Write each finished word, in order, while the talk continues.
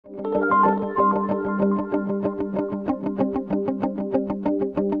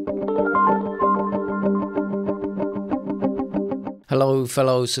Hello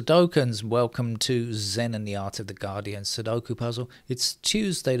fellow Sudokans, welcome to Zen and the Art of the Guardian Sudoku Puzzle. It's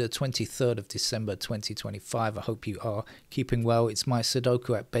Tuesday the 23rd of December 2025. I hope you are keeping well. It's my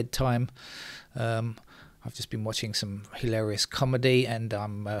Sudoku at bedtime. I've just been watching some hilarious comedy and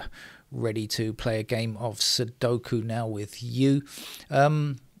I'm ready to play a game of Sudoku now with you.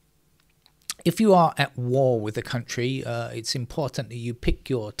 If you are at war with a country, it's important that you pick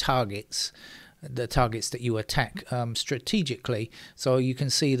your targets, the targets that you attack strategically. So you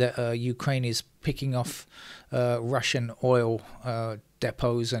can see that Ukraine is picking off Russian oil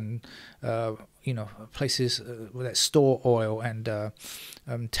depots and places that store oil and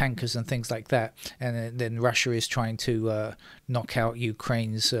tankers and things like that, and then Russia is trying to knock out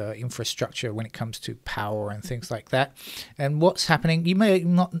Ukraine's infrastructure when it comes to power and things like that. And what's happening,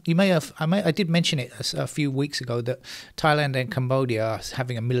 I did mention it a few weeks ago that Thailand and Cambodia are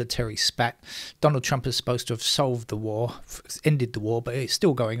having a military spat. Donald Trump is supposed to have solved the war, ended the war, but it's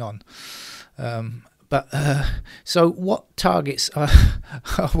still going on. So what targets are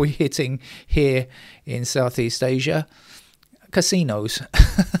we hitting here in Southeast Asia? Casinos.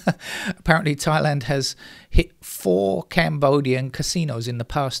 Apparently Thailand has hit 4 Cambodian casinos in the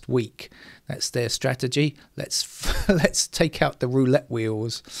past week. That's their strategy. Let's take out the roulette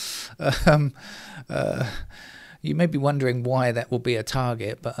wheels. You may be wondering why that will be a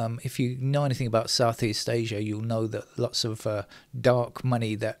target, but if you know anything about Southeast Asia, you'll know that lots of dark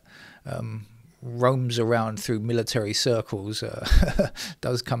money that roams around through military circles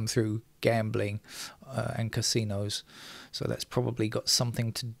does come through gambling and casinos, so that's probably got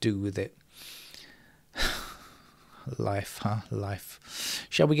something to do with it. Life.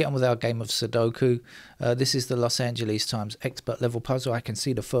 Shall we get on with our game of Sudoku? This is the Los Angeles Times expert level puzzle. I can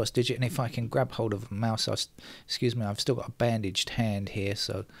see the first digit, and if I can grab hold of a mouse, excuse me, I've still got a bandaged hand here,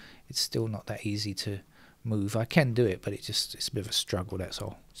 so it's still not that easy to move. I can do it, but it's a bit of a struggle, that's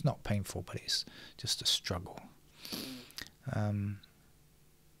all. It's not painful, but it's just a struggle.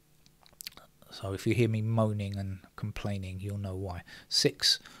 So if you hear me moaning and complaining, you'll know why.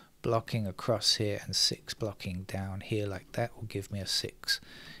 6 blocking across here and 6 blocking down here like that will give me a 6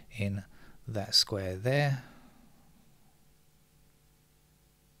 in that square there.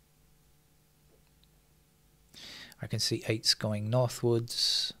 I can see 8's going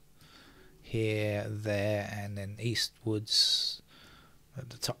northwards, here, there, and then eastwards at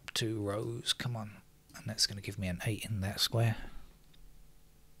the top 2 rows. Come on, and that's going to give me an 8 in that square.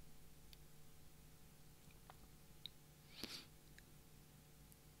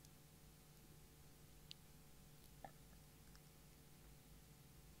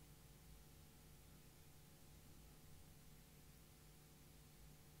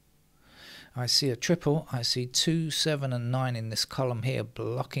 I see a triple. I see 2, 7 and 9 in this column here,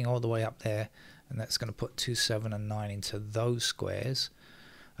 blocking all the way up there, and that's going to put 2, 7 and 9 into those squares.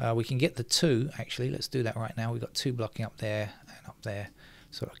 We can get the 2, actually. Let's do that right now. We've got 2 blocking up there and up there,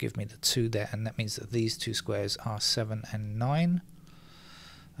 so it'll give me the 2 there, and that means that these 2 squares are 7 and 9.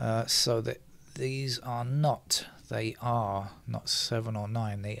 So that these are not, they are not 7 or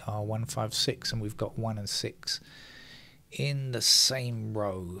 9, they are 1, 5, 6, and we've got 1 and 6 in the same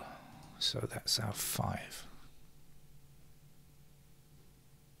row. So that's our 5.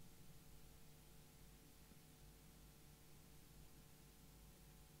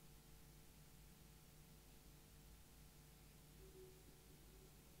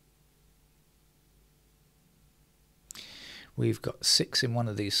 We've got 6 in one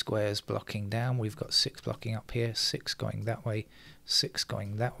of these squares blocking down. We've got 6 blocking up here, 6 going that way, 6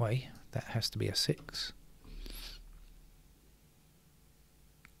 going that way. That has to be a 6.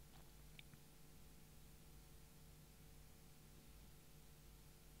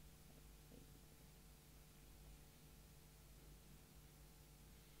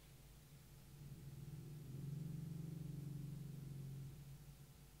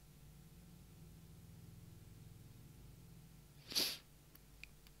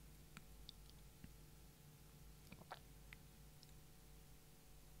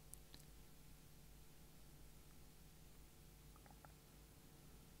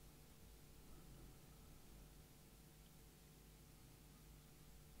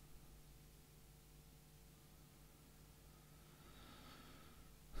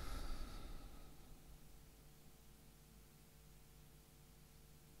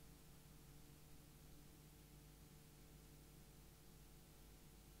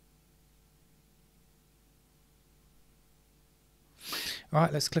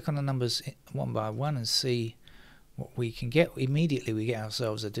 Alright, let's click on the numbers one by one and see what we can get immediately, we get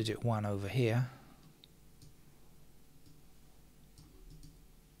ourselves a digit 1 over here.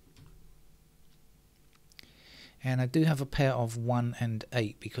 And I do have a pair of 1 and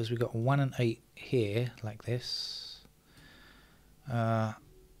 8 because we've got 1 and 8 here, like this.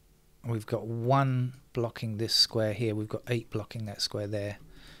 We've got 1 blocking this square here. We've got 8 blocking that square there.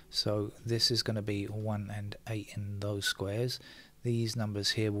 So this is going to be 1 and 8 in those squares. These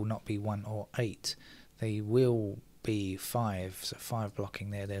numbers here will not be 1 or 8. They will be 5. So 5 blocking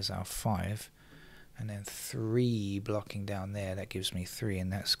there, there's our 5. And then 3 blocking down there, that gives me 3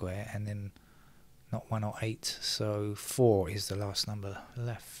 in that square. And then not 1 or 8, so 4 is the last number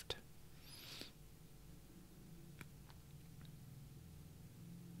left.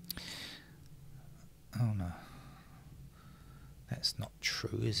 Oh no, that's not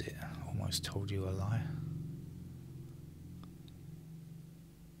true, is it? Almost told you a lie.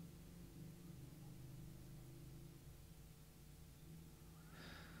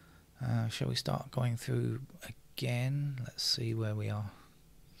 Shall we start going through again? Let's see where we are.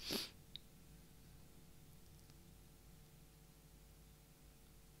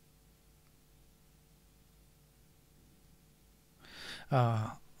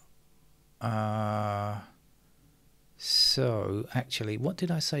 So actually, what did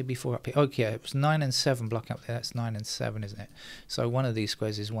I say before up here? Okay, it was 9 and 7 blocking up there. That's 9 and 7, isn't it? So one of these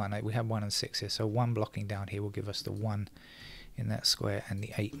squares is 1. We have 1 and 6 here, so 1 blocking down here will give us the 1 in that square, and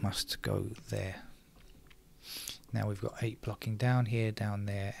the 8 must go there. Now we've got 8 blocking down here, down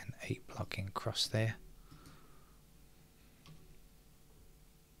there, and 8 blocking across there.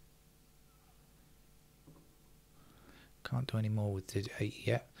 Can't do any more with digit 8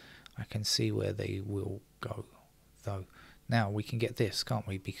 yet. I can see where they will go though. Now we can get this, can't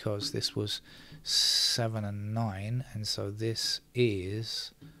we? Because this was 7 and 9, and so this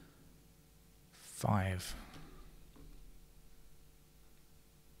is 5.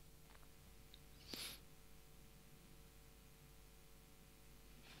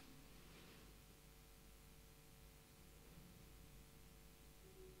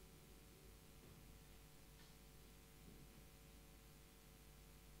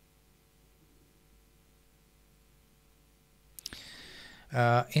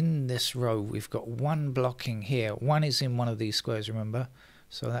 In this row we've got 1 blocking here. 1 is in one of these squares, remember,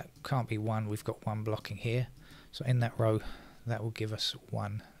 so that can't be 1. We've got 1 blocking here, so in that row that will give us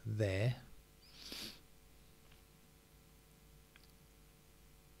 1 there.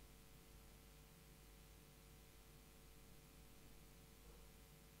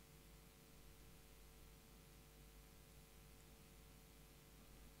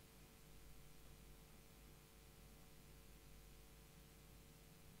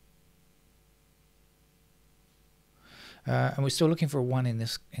 And we're still looking for a 1 in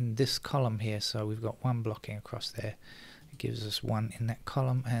this column here, so we've got 1 blocking across there. It gives us 1 in that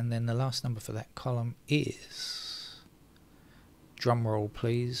column, and then the last number for that column is, drum roll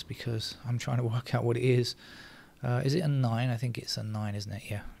please, because I'm trying to work out what it is. Is it a 9? I think it's a 9, isn't it?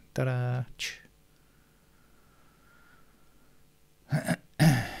 Yeah. Ta-da!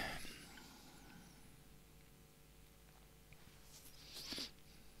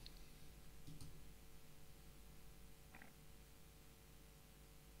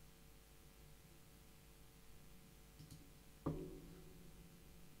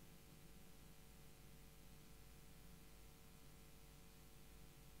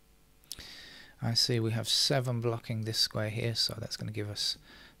 I see we have 7 blocking this square here, so that's going to give us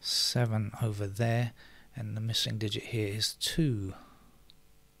 7 over there, and the missing digit here is 2.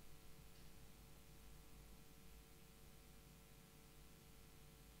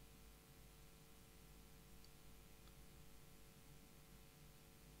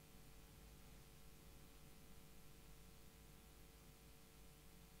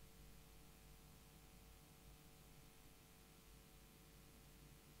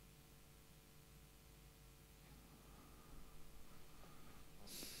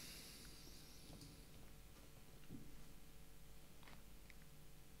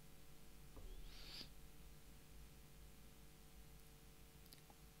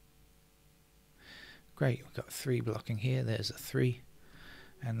 Great, we've got 3 blocking here, there's a 3,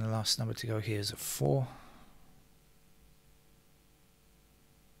 and the last number to go here is a 4.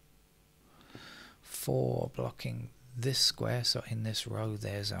 4 blocking this square, so in this row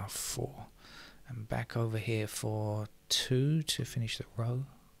there's our 4. And back over here for 2 to finish the row.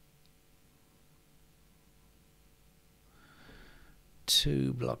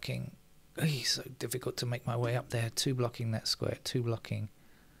 2 blocking, so difficult to make my way up there, 2 blocking that square, 2 blocking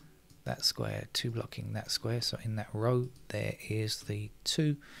that square, 2 blocking that square, so in that row there is the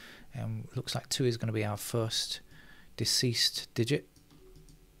 2, and looks like 2 is going to be our first deceased digit.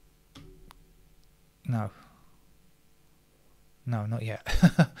 No, not yet.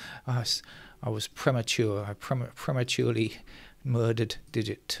 I was premature. I prematurely murdered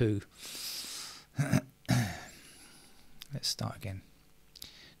digit 2. Let's start again.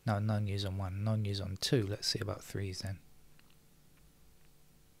 No news on 1, no news on 2. Let's see about 3s then.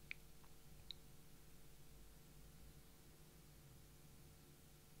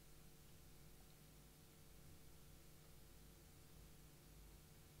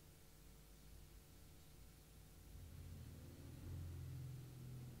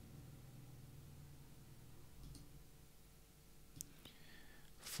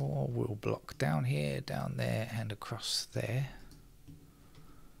 Four will block down here, down there, and across there.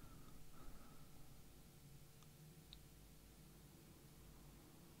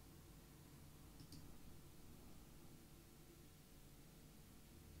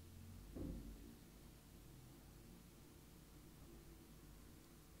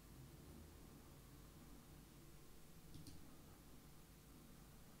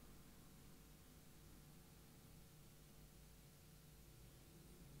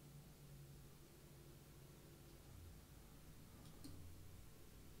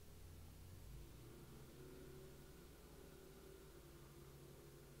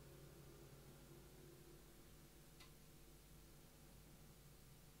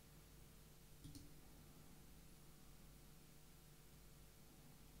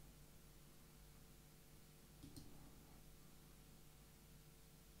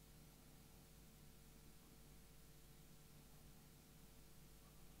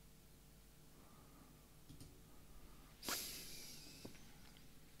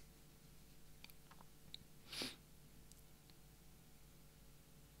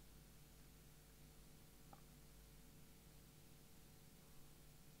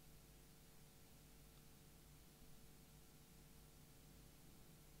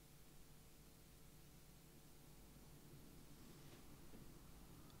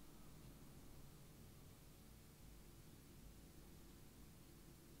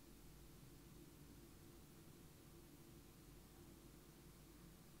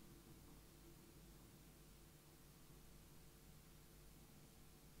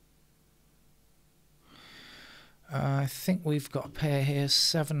 I think we've got a pair here,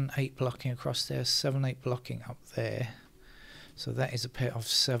 7, 8 blocking across there, 7, 8 blocking up there. So that is a pair of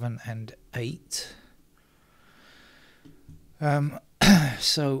 7 and 8.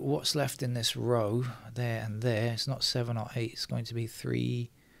 So what's left in this row, there and there, it's not 7 or 8, it's going to be 3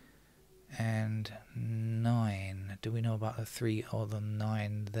 and 9. Do we know about the 3 or the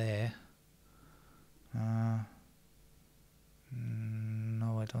 9 there? No,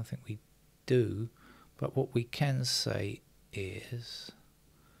 I don't think we do. But what we can say is,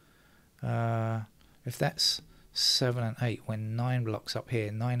 if that's 7 and 8, when 9 blocks up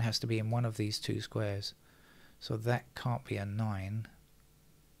here, 9 has to be in one of these 2 squares. So that can't be a 9.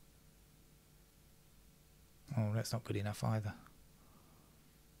 Oh, that's not good enough either.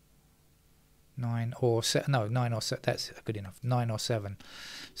 9 or 7, no, 9 or 7, that's good enough. 9 or 7.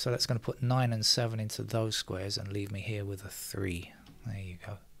 So that's going to put 9 and 7 into those squares and leave me here with a 3. There you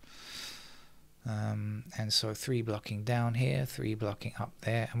go. And so 3 blocking down here, 3 blocking up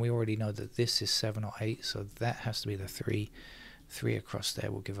there, and we already know that this is 7 or 8, so that has to be the 3. 3 across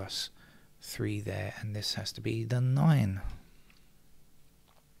there will give us 3 there, and this has to be the 9.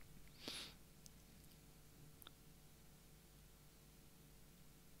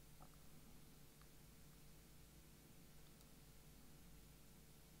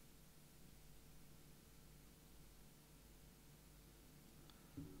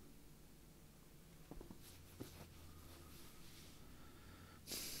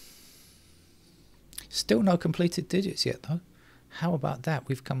 Still no completed digits yet though. How about that?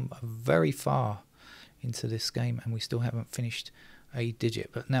 We've come very far into this game and we still haven't finished a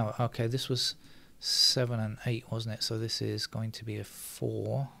digit. But now, okay, this was 7 and 8, wasn't it? So this is going to be a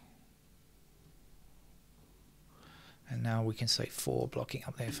 4. And now we can say 4 blocking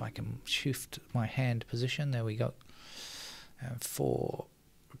up there. If I can shift my hand position, there we go. And 4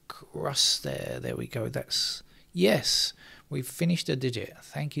 across there, there we go. That's, yes, we've finished a digit.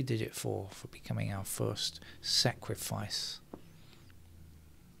 Thank you, digit 4, for becoming our first sacrifice.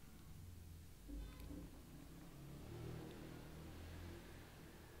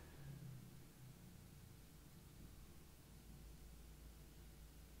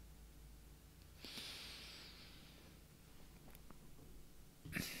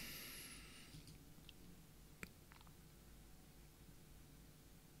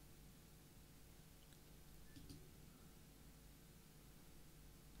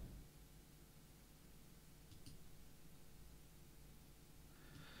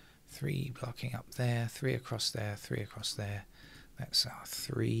 3 blocking up there, 3 across there, 3 across there. That's our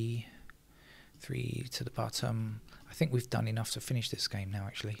 3. 3 to the bottom. I think we've done enough to finish this game now,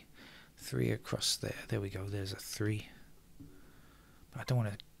 actually. 3 across there. There we go. There's a 3. But I don't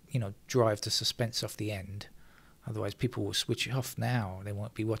want to, you know, drive the suspense off the end. Otherwise, people will switch it off now. They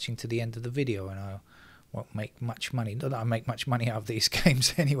won't be watching to the end of the video, and I won't make much money. Not that I make much money out of these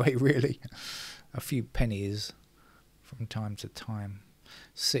games anyway, really. A few pennies from time to time.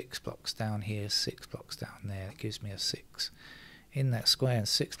 6 blocks down here, 6 blocks down there. That gives me a 6 in that square, and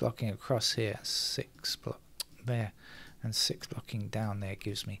 6 blocking across here, 6 block there, and 6 blocking down there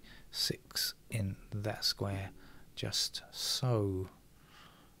gives me 6 in that square, just so.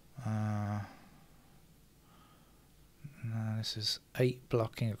 This is 8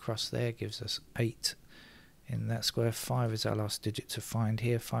 blocking across there, gives us 8 in that square. 5 is our last digit to find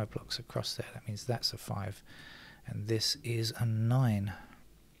here. 5 blocks across there, that means that's a 5, and this is a 9.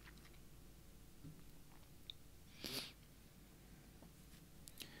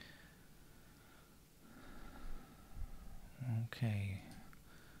 Okay,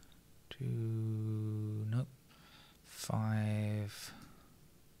 2, nope, 5,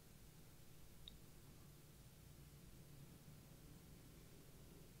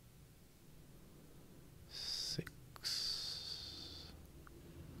 6.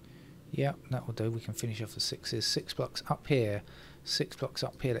 Yep, that will do. We can finish off the 6s. 6 blocks up here, 6 blocks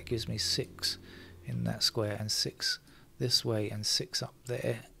up here. That gives me 6 in that square, and 6 this way, and 6 up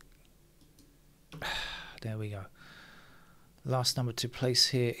there. There we go. Last number to place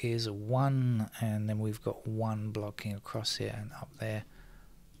here is 1, and then we've got 1 blocking across here and up there.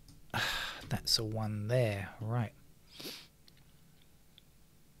 That's a 1 there, right.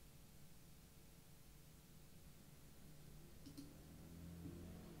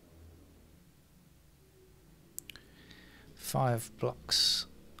 Five blocks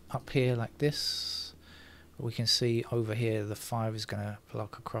up here like this. We can see over here the 5 is going to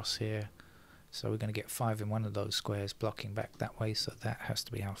block across here. So we're going to get 5 in one of those squares blocking back that way, so that has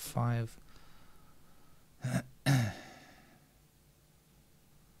to be our 5.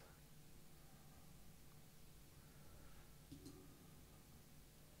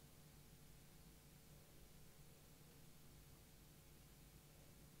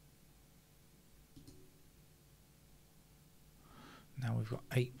 Now we've got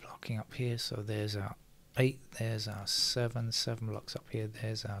 8 blocking up here, so there's our 8, there's our 7, 7 blocks up here,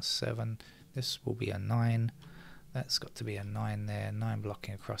 there's our 7. This will be a 9. That's got to be a 9 there. 9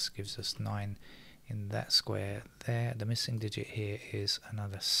 blocking across gives us 9 in that square there. The missing digit here is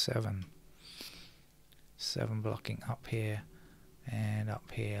another 7. 7 blocking up here and up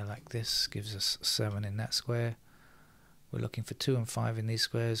here like this gives us 7 in that square. We're looking for 2 and 5 in these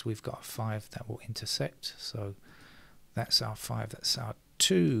squares. We've got a 5 that will intersect, so that's our 5. That's our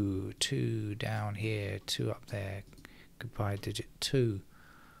 2. 2 down here, 2 up there. Goodbye digit 2.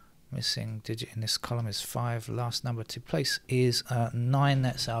 Missing digit in this column is 5. Last number to place is 9.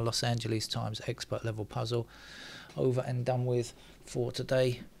 That's our Los Angeles Times expert level puzzle. Over and done with for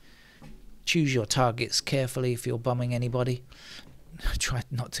today. Choose your targets carefully if you're bumming anybody. Try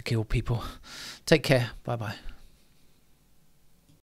not to kill people. Take care. Bye bye.